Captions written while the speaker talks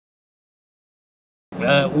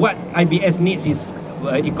what IBS needs is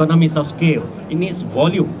economies of scale. It needs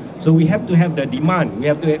volume. So we have to have the demand. We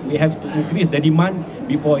have to increase the demand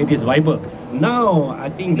before it is viable. Now, I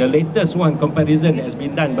think the latest comparison that has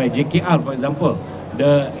been done by JKR, for example,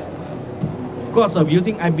 the cost of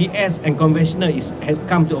using IBS and conventional has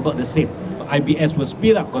come to about the same. IBS will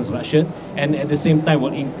speed up construction and at the same time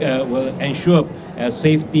will ensure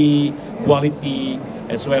safety, quality,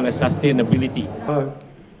 as well as sustainability.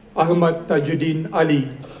 Ahmad Ali,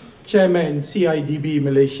 Chairman CIDB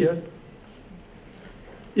Malaysia.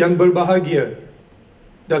 Yang berbahagia,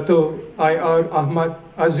 Datuk Ir Ahmad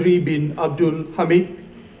Asri bin Abdul Hamid.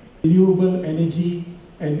 Renewable energy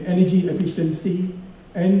and energy efficiency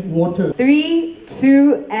and water. 3,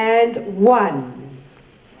 2, and 1.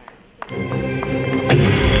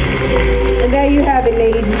 And there you have it,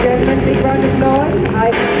 ladies and gentlemen. Big round of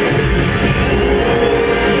applause.